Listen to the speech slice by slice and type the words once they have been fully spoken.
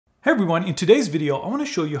Hey everyone, in today's video, I want to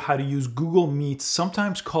show you how to use Google Meet,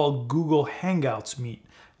 sometimes called Google Hangouts Meet.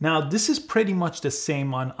 Now, this is pretty much the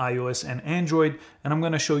same on iOS and Android, and I'm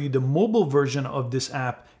going to show you the mobile version of this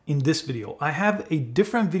app in this video. I have a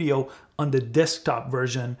different video on the desktop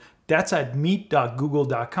version. That's at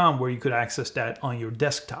meet.google.com where you could access that on your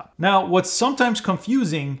desktop. Now, what's sometimes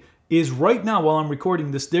confusing is right now while I'm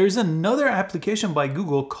recording this, there's another application by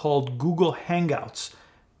Google called Google Hangouts.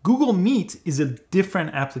 Google Meet is a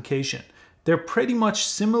different application. They're pretty much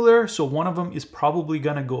similar, so one of them is probably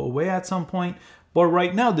gonna go away at some point. But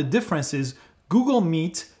right now, the difference is Google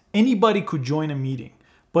Meet, anybody could join a meeting,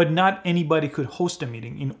 but not anybody could host a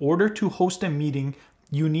meeting. In order to host a meeting,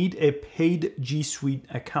 you need a paid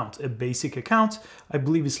Gsuite account, a basic account. I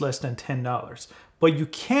believe it's less than $10. But you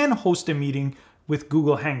can host a meeting with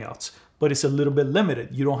Google Hangouts, but it's a little bit limited.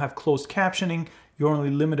 You don't have closed captioning. You're only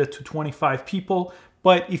limited to 25 people.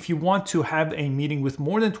 But if you want to have a meeting with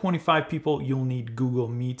more than 25 people, you'll need Google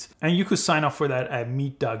Meet. And you could sign up for that at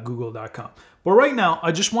meet.google.com. But right now,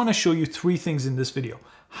 I just want to show you three things in this video.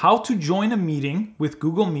 How to join a meeting with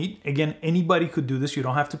Google Meet. Again, anybody could do this. You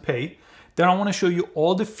don't have to pay. Then I want to show you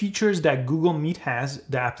all the features that Google Meet has,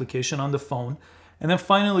 the application on the phone. And then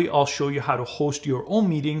finally, I'll show you how to host your own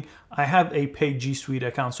meeting. I have a paid Gsuite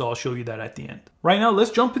account, so I'll show you that at the end. Right now, let's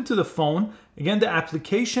jump into the phone. Again, the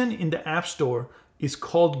application in the App Store is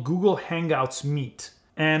called Google Hangouts Meet.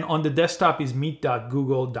 And on the desktop is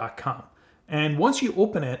meet.google.com. And once you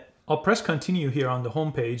open it, I'll press continue here on the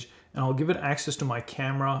home page and I'll give it access to my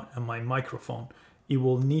camera and my microphone. It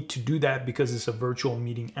will need to do that because it's a virtual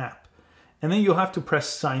meeting app. And then you'll have to press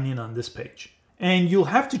sign in on this page. And you'll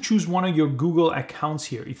have to choose one of your Google accounts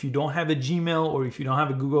here. If you don't have a Gmail or if you don't have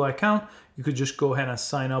a Google account, you could just go ahead and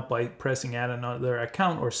sign up by pressing add another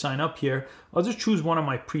account or sign up here. I'll just choose one of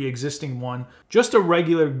my pre-existing one, just a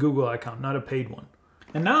regular Google account, not a paid one.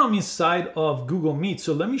 And now I'm inside of Google Meet.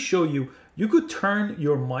 So let me show you, you could turn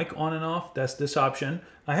your mic on and off. That's this option.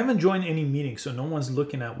 I haven't joined any meetings, so no one's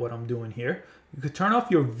looking at what I'm doing here. You could turn off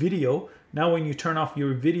your video. Now when you turn off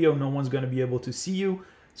your video, no one's gonna be able to see you.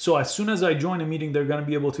 So as soon as I join a meeting, they're gonna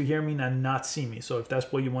be able to hear me and not see me. So if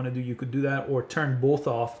that's what you wanna do, you could do that, or turn both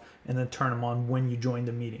off and then turn them on when you join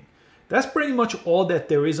the meeting. That's pretty much all that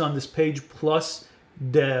there is on this page, plus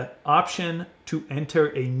the option to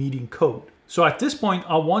enter a meeting code. So at this point,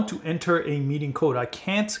 I want to enter a meeting code. I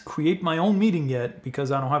can't create my own meeting yet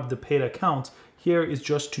because I don't have the paid account. Here is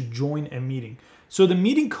just to join a meeting. So the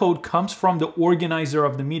meeting code comes from the organizer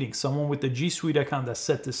of the meeting, someone with the Gsuite account that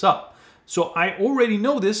set this up. So I already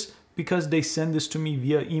know this because they send this to me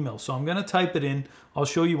via email. So I'm gonna type it in. I'll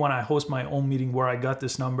show you when I host my own meeting where I got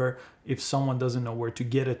this number if someone doesn't know where to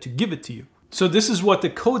get it to give it to you. So this is what the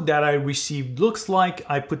code that I received looks like.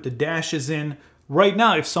 I put the dashes in. Right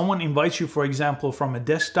now, if someone invites you, for example, from a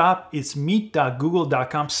desktop, it's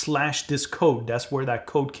meet.google.com/this code. That's where that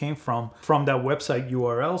code came from that website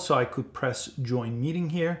URL. So I could press join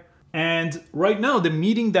meeting here. And right now, the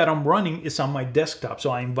meeting that I'm running is on my desktop. So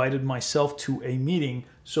I invited myself to a meeting.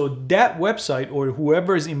 So that website or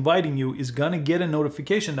whoever is inviting you is gonna get a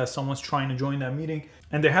notification that someone's trying to join that meeting.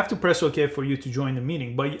 And they have to press OK for you to join the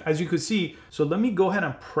meeting. But as you could see, so let me go ahead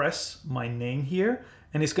and press my name here.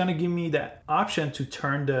 And it's gonna give me that option to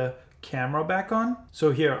turn the camera back on.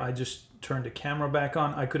 So here, I just turned the camera back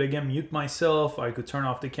on. I could again mute myself. I could turn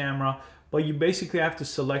off the camera. But you basically have to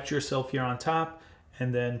select yourself here on top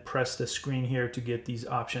and then press the screen here to get these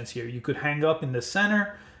options here. You could hang up in the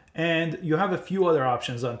center and you have a few other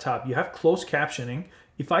options on top. You have closed captioning.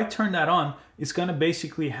 If I turn that on, it's gonna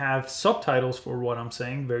basically have subtitles for what I'm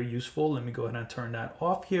saying, very useful. Let me go ahead and turn that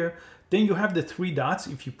off here. Then you have the three dots.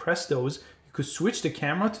 If you press those, you could switch the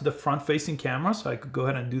camera to the front facing camera. So I could go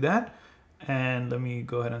ahead and do that. And let me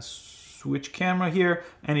go ahead and switch camera here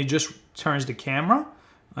and it just turns the camera.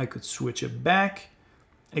 I could switch it back.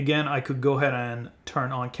 Again, I could go ahead and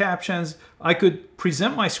turn on captions. I could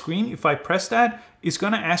present my screen. If I press that, it's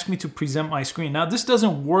gonna ask me to present my screen. Now, this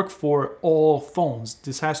doesn't work for all phones.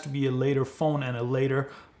 This has to be a later phone and a later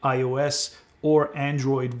iOS or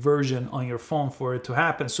Android version on your phone for it to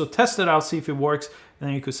happen. So test it out, see if it works. And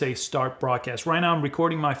then you could say start broadcast. Right now I'm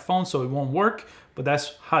recording my phone, so it won't work, but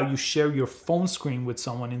that's how you share your phone screen with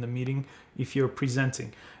someone in the meeting if you're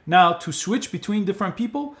presenting. Now, to switch between different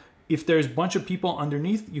people, if there's a bunch of people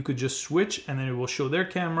underneath, you could just switch and then it will show their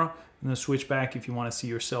camera and then switch back. If you want to see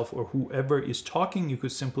yourself or whoever is talking, you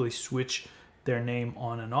could simply switch their name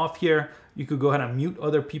on and off here. You could go ahead and mute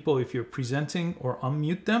other people if you're presenting or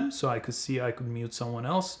unmute them. So I could see I could mute someone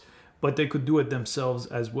else, but they could do it themselves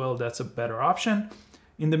as well. That's a better option.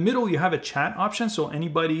 In the middle, you have a chat option. So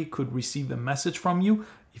anybody could receive a message from you.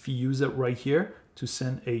 If you use it right here, to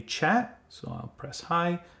send a chat. So I'll press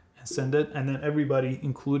hi and send it. And then everybody,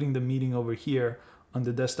 including the meeting over here on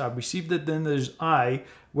the desktop, received it. Then there's I,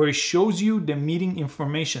 where it shows you the meeting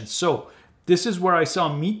information. So this is where I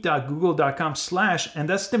saw meet.google.com/, and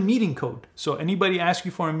that's the meeting code. So anybody asks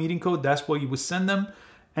you for a meeting code, that's what you would send them.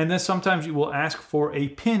 And then sometimes you will ask for a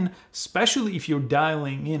PIN, especially if you're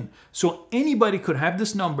dialing in. So anybody could have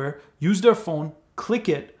this number, use their phone, click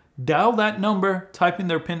it, dial that number, type in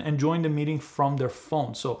their PIN, and join the meeting from their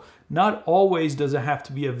phone. So not always does it have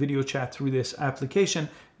to be a video chat through this application.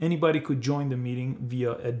 Anybody could join the meeting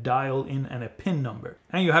via a dial in and a PIN number.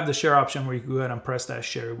 And you have the share option where you can go ahead and press that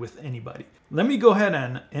share with anybody. Let me go ahead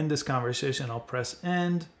and end this conversation. I'll press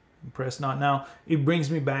end. Press not now. It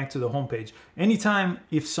brings me back to the homepage. Anytime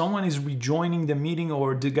if someone is rejoining the meeting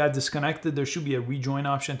or they got disconnected, there should be a rejoin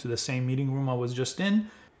option to the same meeting room I was just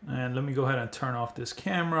in. And let me go ahead and turn off this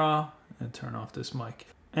camera and turn off this mic.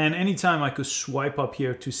 And anytime I could swipe up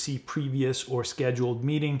here to see previous or scheduled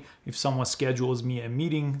meeting. If someone schedules me a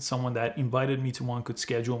meeting, someone that invited me to one could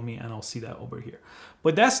schedule me, and I'll see that over here.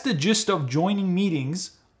 But that's the gist of joining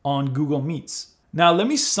meetings on Google Meets. Now let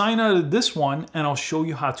me sign out of this one and I'll show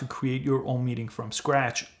you how to create your own meeting from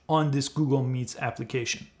scratch on this Google Meets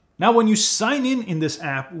application. Now when you sign in this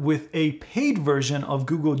app with a paid version of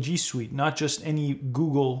Google Gsuite, not just any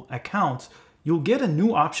Google account, you'll get a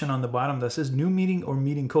new option on the bottom that says new meeting or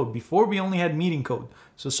meeting code. Before we only had meeting code,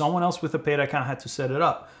 so someone else with a paid account had to set it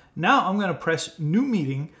up. Now I'm gonna press new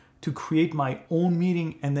meeting to create my own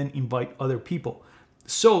meeting and then invite other people.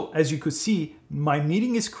 So as you could see, my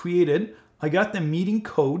meeting is created. I got the meeting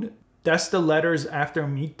code. That's the letters after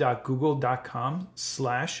meet.google.com/.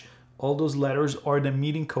 All those letters are the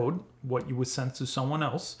meeting code, what you would send to someone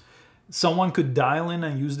else. Someone could dial in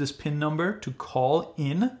and use this PIN number to call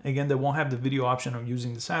in. Again, they won't have the video option of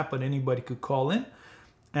using this app, but anybody could call in.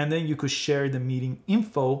 And then you could share the meeting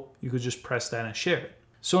info. You could just press that and share it.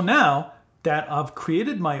 So now that I've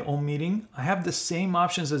created my own meeting, I have the same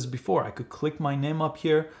options as before. I could click my name up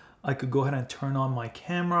here. I could go ahead and turn on my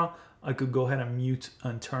camera. I could go ahead and mute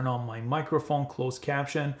and turn on my microphone, closed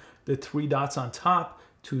caption, the 3 dots on top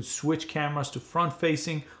to switch cameras to front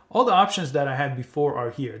facing. All the options that I had before are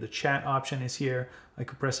here. The chat option is here. I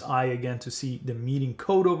could press I again to see the meeting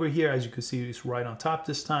code over here. As you can see, it's right on top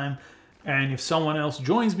this time. And if someone else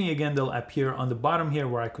joins me again, they'll appear on the bottom here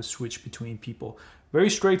where I could switch between people. Very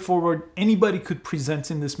straightforward. Anybody could present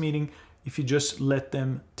in this meeting if you just let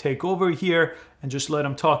them take over here and just let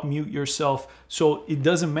them talk, mute yourself. So it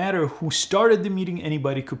doesn't matter who started the meeting,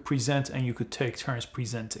 anybody could present and you could take turns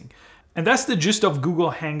presenting. And that's the gist of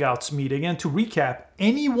Google Hangouts Meet. Again, to recap,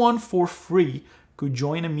 anyone for free could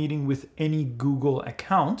join a meeting with any Google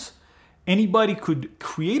account. Anybody could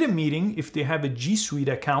create a meeting if they have a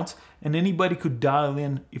Gsuite account, and anybody could dial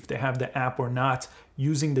in if they have the app or not,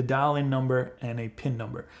 using the dial-in number and a PIN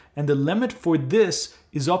number. And the limit for this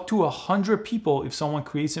is up to 100 people. If someone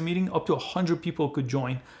creates a meeting, up to 100 people could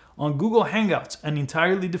join. On Google Hangouts, an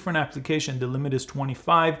entirely different application, the limit is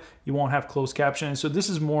 25. You won't have closed captioning. So this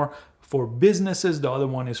is more for businesses. The other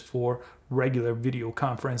one is for regular video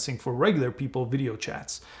conferencing, for regular people, video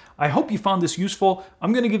chats. I hope you found this useful.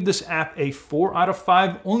 I'm gonna give this app a 4 out of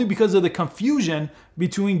 5, only because of the confusion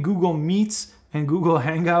between Google Meets and Google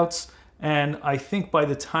Hangouts. And I think by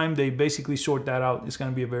the time they basically sort that out, it's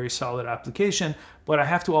gonna be a very solid application. But I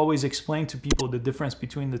have to always explain to people the difference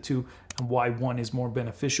between the two and why one is more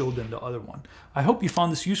beneficial than the other one. I hope you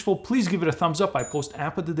found this useful. Please give it a thumbs up. I post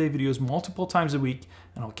App of the Day videos multiple times a week,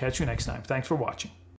 and I'll catch you next time. Thanks for watching.